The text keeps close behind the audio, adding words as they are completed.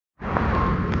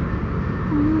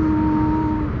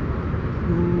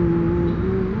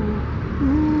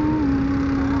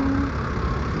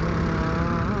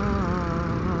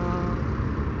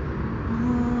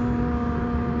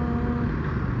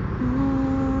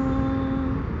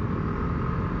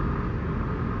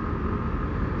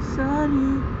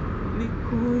sarili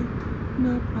ko'y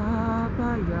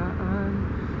napabayaan.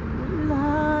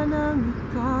 Mula nang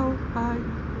ikaw ay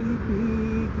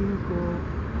ibigin ko,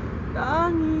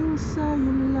 tanging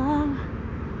sa'yo lang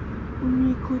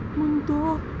umikot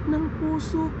mundo ng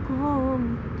puso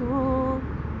kong ito.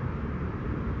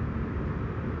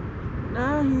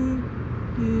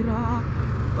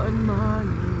 Nahihirapan man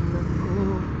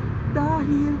ako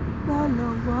dahil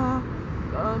dalawa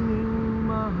kaming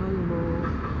mahal mo.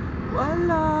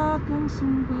 Wala kang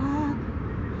sumbat,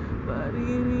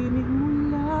 maririnig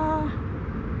mula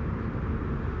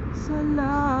sa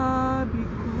labi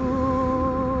ko.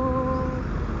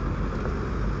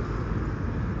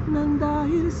 Nang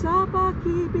dahil sa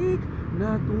pag-ibig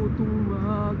natutong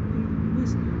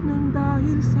magtiis, nang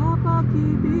dahil sa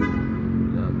pag-ibig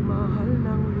nagmahal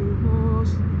ng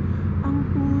lubos ang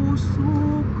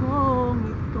puso kong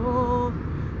ito,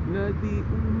 na di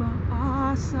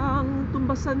umaasang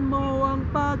tumbasan mo ang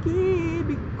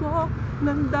pag-ibig ko.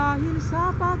 Nang dahil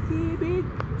sa pag-ibig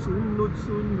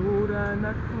sunod-sunuran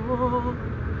ako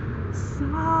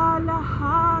sa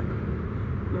lahat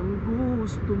ng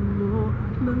gusto mo.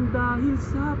 Nang dahil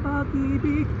sa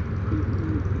pag-ibig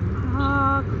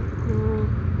iiyak ako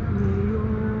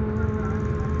ngayon.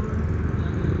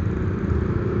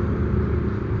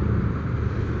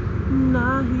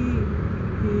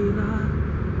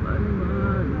 Nahihirapan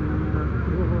man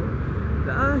ako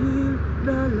dahil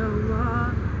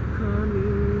dalawa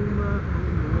kaming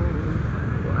mahal mo.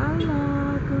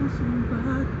 Wala kang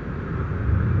sumbat,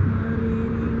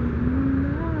 maririnig mo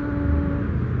lang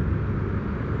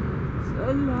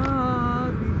sa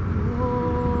labi ko.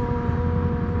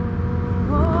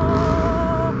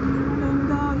 Nang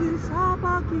dahil sa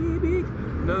pag-ibig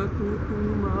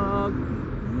natutong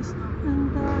magtiis,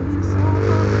 nang dahil sa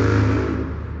pag-ibig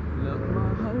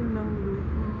nagmahal ng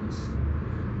lubos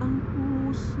ang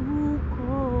puso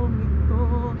kong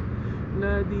ito,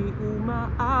 na di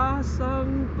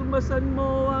umaasang tumasan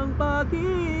mo ang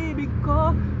pag-ibig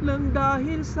ko. Nang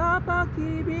dahil sa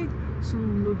pag-ibig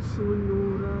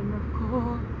sunod-sunuran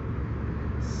ako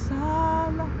sa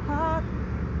lahat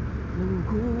ng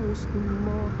gusto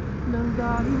mo. Nang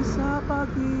dahil sa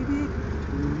pag-ibig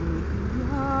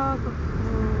umiiyak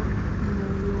ako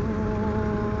ngayon.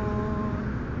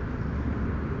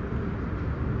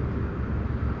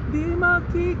 Di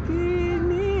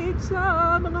makikinig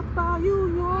sa mga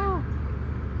payo nyo,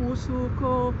 puso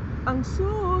ko ang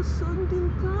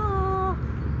susundin ko,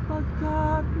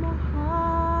 pagkat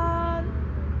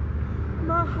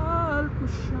mahal ko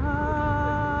siya.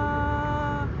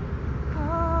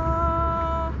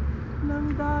 Nang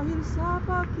dahil sa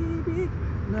pag-ibig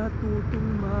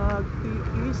natutong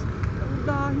magtiis, nang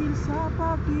dahil sa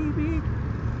pag-ibig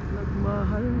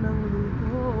nagmahal ng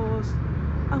lubos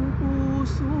ang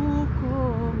puso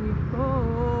kong ito,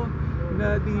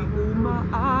 na di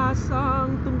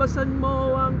umaasang tumbasan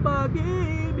mo ang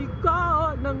pag-ibig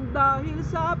ko. Nang dahil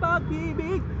sa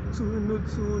pag-ibig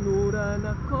sunod-sunuran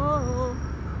ako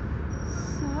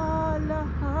sa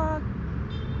lahat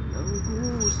ng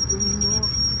gusto mo.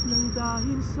 Nang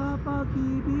dahil sa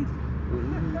pag-ibig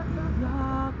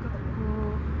umiiyak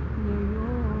ako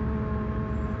ngayon.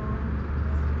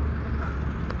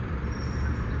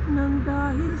 Nang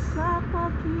dahil sa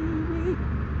pag-ibig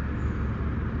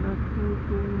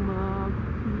natutong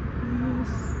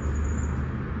magtiis,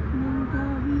 nang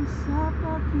dahil sa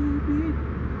pag-ibig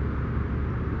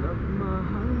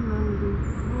nagmahal ng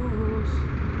lubos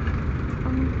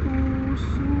ang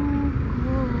puso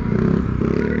ko.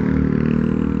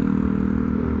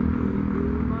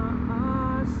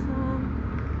 Umaasang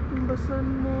tumbasan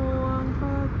mo ang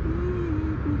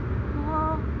pag-ibig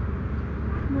ko.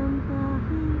 Nang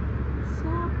dahil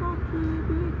sa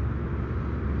pag-ibig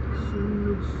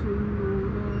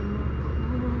sunod-sunuran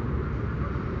ako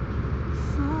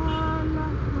sa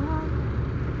lahat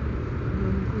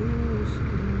ng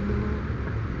gusto mo.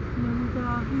 Nang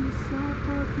dahil sa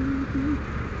pag-ibig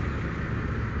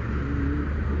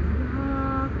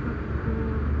iiyak ako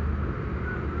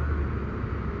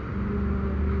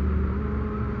ngayon.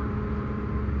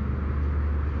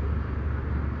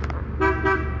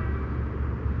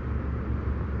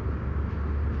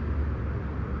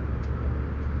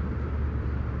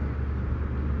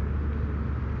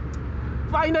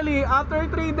 Finally, after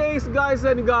 3 days, guys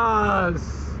and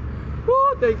gals. Woo,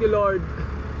 thank you, Lord.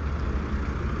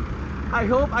 I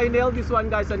hope I nailed this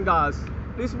one, guys and gals.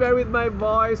 Please bear with my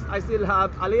voice. I still have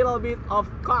a little bit of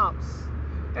coughs.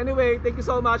 Anyway, thank you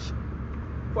so much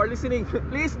for listening.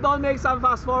 Please don't make some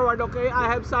fast forward, okay? I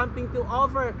have something to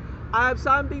offer. I have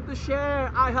something to share.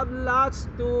 I have lots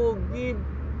to give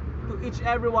to each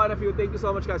every one of you. Thank you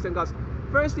so much, guys and gals.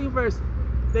 First thing first,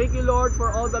 thank you, Lord,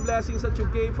 for all the blessings that you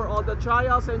gave, for all the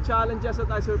trials and challenges that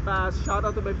I surpassed. Shout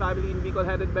out to my family in Bicol,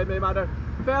 headed by my mother,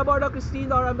 Febordo, Christine,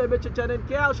 Doran, Bebe, Chichen, and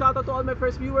Kel. Shout out to all my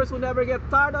first viewers who never get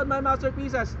tired on my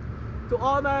masterpieces. To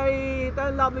all my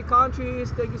 10 lovely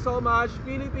countries, thank you so much.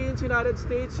 Philippines, United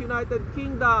States, United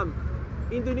Kingdom,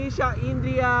 Indonesia,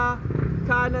 India,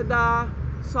 Canada,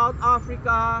 South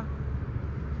Africa,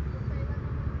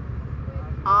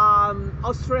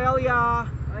 Australia,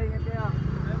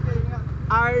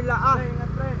 Ireland,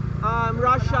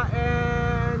 Russia,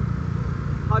 and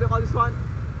how do you call this one?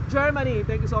 Germany.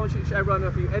 Thank you so much, each every one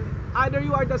of you. And either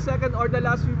you are the second or the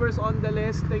last viewers on the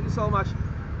list, thank you so much.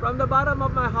 From the bottom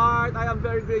of my heart, I am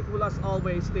very grateful as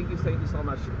always. Thank you so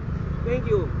much. Thank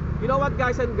you. You know what,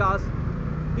 guys and gals?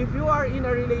 If you are in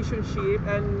a relationship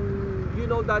and you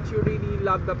know that you really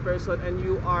love the person and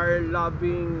you are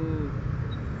loving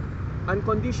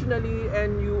unconditionally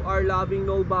and you are loving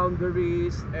no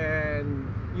boundaries and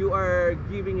you are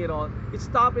giving it all,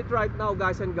 stop it right now,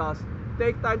 guys and gals.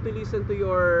 Take time to listen to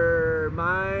your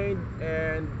mind,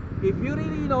 and if you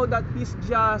really know that he's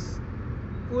just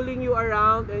fooling you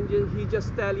around and he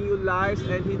just telling you lies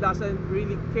and he doesn't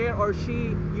really care, or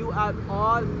she, you at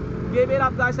all, give it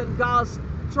up, guys and gals.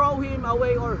 Throw him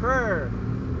away or her.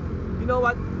 You know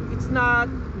what? It's not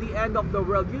the end of the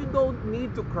world. You don't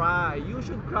need to cry. You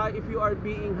should cry if you are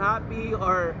being happy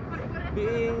or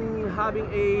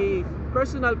having a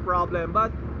personal problem.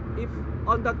 But if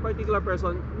on that particular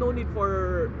person, no need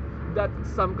for that,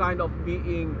 some kind of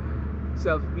being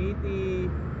self-pity,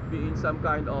 being some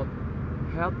kind of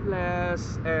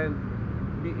helpless and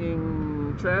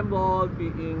being trembled,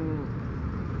 being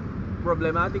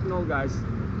problematic. No, guys,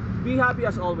 be happy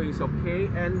as always, okay?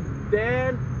 And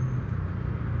then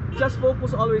just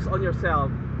focus always on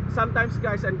yourself. Sometimes,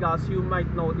 guys and gals, you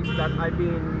might notice that I've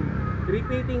been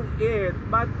repeating it,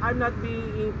 but I'm not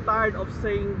being tired of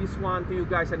saying this one to you,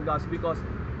 guys and gals, because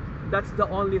that's the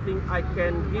only thing I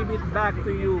can give it back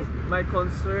to you, my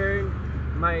concern,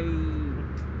 my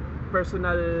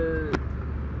personal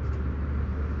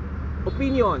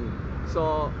opinion.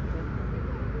 So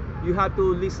you have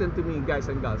to listen to me, guys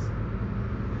and gals.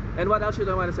 And what else should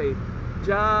I want to say?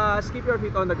 Just keep your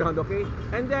feet on the ground, okay?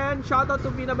 And then shout out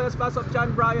to Pina Belaspas of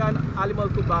John Brian, Alimol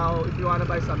Cubao. If you want to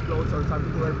buy some clothes or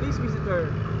something to wear, please visit her,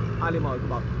 Alimol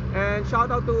Cubao. And shout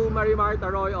out to Marimar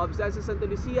Taroy of Zensa Santa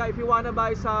Lucia. If you want to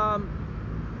buy some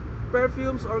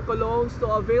perfumes or colognes to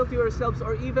avail to yourselves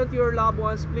or even to your loved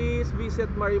ones, please visit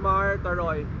Marimar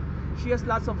Taroy. She has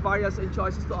lots of variants and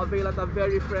choices to avail at a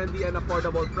very friendly and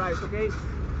affordable price, okay?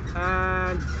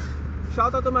 And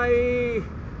shout out to my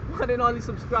one and only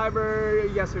subscriber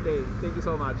yesterday. Thank you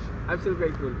so much. I'm still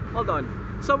grateful. Hold on.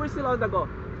 So we're still on the go.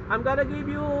 I'm gonna give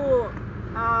you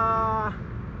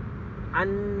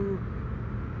an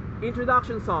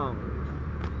introduction song.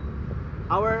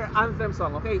 Our anthem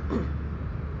song, okay?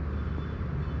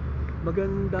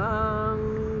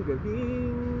 Magandang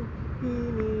gabing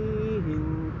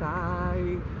hinihintay,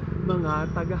 mga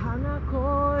tagahanga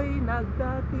ko'y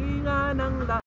nagdatingan ng